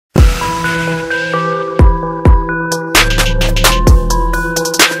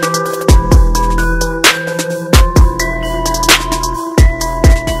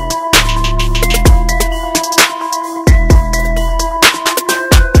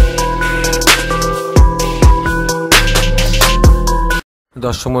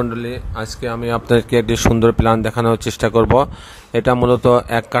দর্শক মণ্ডলী, আজকে আমি আপনাদেরকে একটি সুন্দর প্ল্যান দেখানোর চেষ্টা করব। এটা মূলত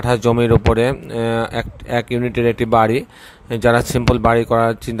 1 কাঠা জমির উপরে এক ইউনিটের একটি বাড়ি। যারা সিম্পল বাড়ি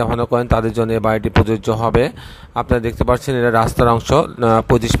করার চিন্তা ভাবনা করেন তাদের জন্য এই বাড়িটি প্রযোজ্য হবে। আপনারা দেখতে পাচ্ছেন এটা রাস্তার অংশ,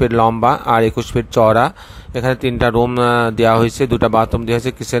 25 ফিট লম্বা আর 21 ফিট চওড়া। এখানে 3টা রুম দেওয়া হয়েছে, 2টা বাথরুম দেওয়া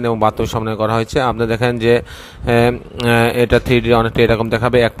হয়েছে, কিচেন এবং বাথরুম সামনে করা হয়েছে। আপনারা দেখেন যে এটা 3D অনেকটা এরকম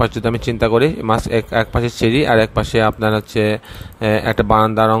দেখাবে। এক পাশে যদি আমি চিন্তা করি, এক পাশে সিঁড়ি আর এক পাশে আপনার হচ্ছে একটা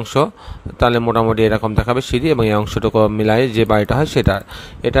বারান্দার অংশ, তাহলে মোটামুটি এরকম দেখাবে সিঁড়ি এবং এই অংশটুকু মিলাই যে বাড়িটা হয়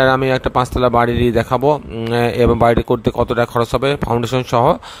এটার আমি একটা 5তলা বাড়িরই দেখাবো এবং বাড়িটি করতে কতটা খরচ হবে ফাউন্ডেশন সহ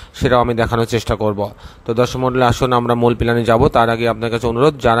সেটাও আমি দেখানোর চেষ্টা করব। তো দর্শক মণ্ডলী, আসুন আমরা মূল প্ল্যানে যাব। তার আগে আপনার কাছে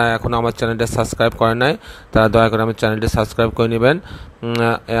অনুরোধ, যারা এখন আমার চ্যানেলটা সাবস্ক্রাইব করেন নাই তারা দয়া করে আমার চ্যানেলটি সাবস্ক্রাইব করে নেবেন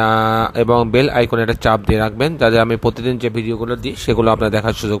এবং বেল আইকনে একটা চাপ দিয়ে রাখবেন, যাতে আমি প্রতিদিন যে ভিডিওগুলো দিই সেগুলো আপনারা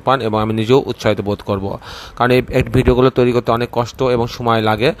দেখার সুযোগ পান এবং আমি নিজেও উৎসাহিত বোধ করব। কারণ এই ভিডিওগুলো তৈরি করতে অনেক কষ্ট এবং সময়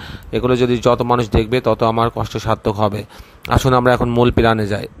লাগে। এগুলো যদি যত মানুষ দেখবে তত আমার কষ্ট সার্থক হবে। আসুন আমরা এখন মূল প্ল্যানে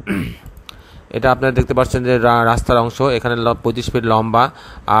যাই। এটা আপনারা দেখতে পাচ্ছেন যে রাস্তার অংশ, এখানে 25 ফিট লম্বা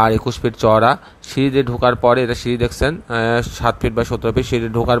আর 21 ফিট চওড়া। সিঁড়ি দিয়ে ঢোকার পরে, এটা সিঁড়ি দেখছেন 7 ফিট বা 17 ফিট। সিঁড়ি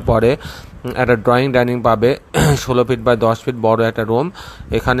ঢোকার পরে একটা ড্রয়িং ডাইনিং পাবে, 16 ফিট বা 10 ফিট বড় একটা রুম।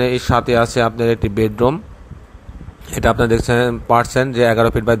 এখানে এর সাথে আছে আপনার একটি বেডরুম, এটা আপনারা পাচ্ছেন যে 11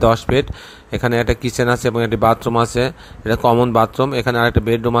 ফিট বাই 10 ফিট। এখানে একটা কিচেন আছে এবং একটি বাথরুম আছে, এটা কমন বাথরুম। এখানে আরেকটা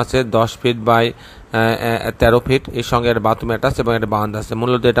বেডরুম আছে 10 ফিট বাই 13 ফিট, এর সঙ্গে একটা বাথরুম অ্যাটাচ এবং একটা বারান্দা আছে।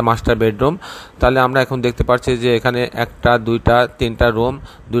 মূলত এটা মাস্টার বেডরুম। তাহলে আমরা এখন দেখতে পাচ্ছি যে এখানে 1টা 2টা 3টা রুম,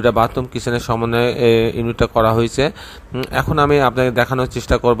 2টা বাথরুম, কিচেনের সমন্বয়ে ইউনিটটা করা হয়েছে। এখন আমি আপনাকে দেখানোর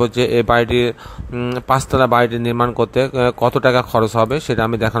চেষ্টা করব যে এই বাড়িটির 5তলা বাড়িটি নির্মাণ করতে কত টাকা খরচ হবে সেটা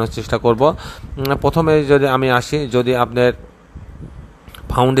আমি দেখানোর চেষ্টা করব। প্রথমে যদি আমি আসি, যদি আপনার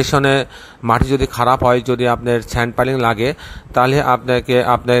ফাউন্ডেশনে মাটি যদি খারাপ হয়, যদি আপনার স্যান্ড পাইলিং লাগে, তাহলে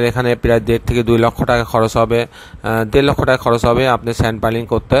আপনার এখানে প্রায় 1.5 থেকে 2 লক্ষ টাকা খরচ হবে। 1.5 লক্ষ টাকা খরচ হবে আপনি স্যান্ড পাইলিং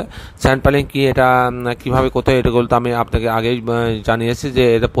করতে। স্যান্ড পাইলিং কি, এটা কিভাবে করতে হয় এটা বলতে আমি আপনাকে আগেই জানিয়েছি যে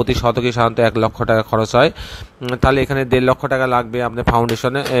এটা প্রতি শতকে সাধারণত 1 লক্ষ টাকা খরচ হয়। তাহলে এখানে 1.5 লক্ষ টাকা লাগবে আপনার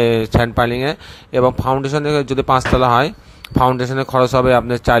ফাউন্ডেশনে, স্যান্ড পাইলিংয়ে। এবং ফাউন্ডেশনে যদি 5তলা হয়, ফাউন্ডেশনের খরচ হবে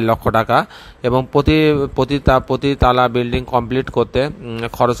আপনার 4 লক্ষ টাকা এবং প্রতি তালা বিল্ডিং কমপ্লিট করতে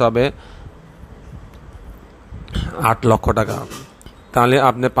খরচ হবে 8 লক্ষ টাকা। তাহলে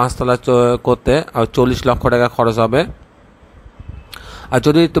আপনি 5তলা করতে 40 লক্ষ টাকা খরচ হবে। আর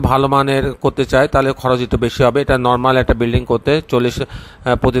যদি একটু ভালো মানের করতে চাই তাহলে খরচ একটু বেশি হবে। এটা নর্মাল একটা বিল্ডিং করতে 40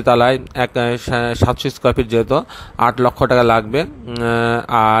 প্রতি তালায় 700 স্কোয়ার ফিট, যেহেতু 8 লক্ষ টাকা লাগবে।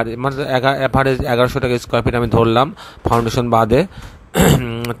 আর মানে এভারেজ 1100 টাকা স্কোয়ার ফিট আমি ধরলাম ফাউন্ডেশন বাদে।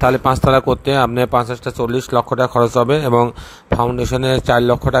 তাহলে 5তলা করতে আপনার 40 লক্ষ টাকা খরচ হবে এবং ফাউন্ডেশনে 4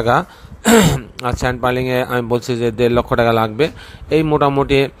 লক্ষ টাকা। আর স্যান্ড পাইলিংয়ে আমি বলছি যে 1.5 লক্ষ টাকা লাগবে। এই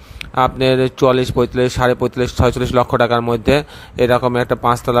মোটামুটি আপনার 44, 45, 45, 46 লক্ষ টাকার মধ্যে এরকম একটা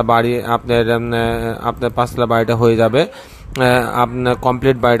 5তলা বাড়ি আপনার 5তলা বাড়িটা হয়ে যাবে, আপনার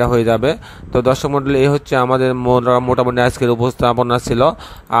কমপ্লিট বাড়িটা হয়ে যাবে। তো দর্শক মণ্ডলী, এই হচ্ছে আমাদের মোটামুটি আজকের উপস্থাপনা ছিল।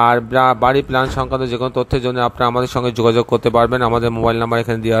 আর বাড়ি প্ল্যান সংক্রান্ত যে কোনো তথ্যের জন্য আপনারা আমাদের সঙ্গে যোগাযোগ করতে পারবেন, আমাদের মোবাইল নাম্বার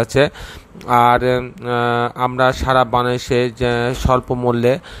এখানে দেওয়া আছে। আর আমরা সারা বাংলাদেশে স্বল্প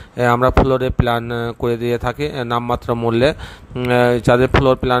মূল্যে আমরা ফ্লোরে প্ল্যান করে দিয়ে থাকি, নামমাত্র মূল্যে। যাদের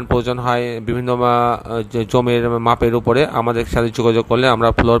ফ্লোর প্ল্যান প্রয়োজন হয় বিভিন্ন জমির মাপের উপরে, আমাদের সাথে যোগাযোগ করলে আমরা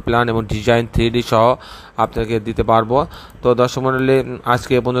ফ্লোর প্ল্যান এবং ডিজাইন 3D সহ আপনাকে দিতে পারবো। তো দর্শক মণ্ডলী,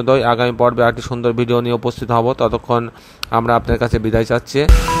 আজকে এ পর্যন্তই। আগামী পর্বে আরেকটি সুন্দর ভিডিও নিয়ে উপস্থিত হব। ততক্ষণ আমরা আপনার কাছে বিদায় চাচ্ছি।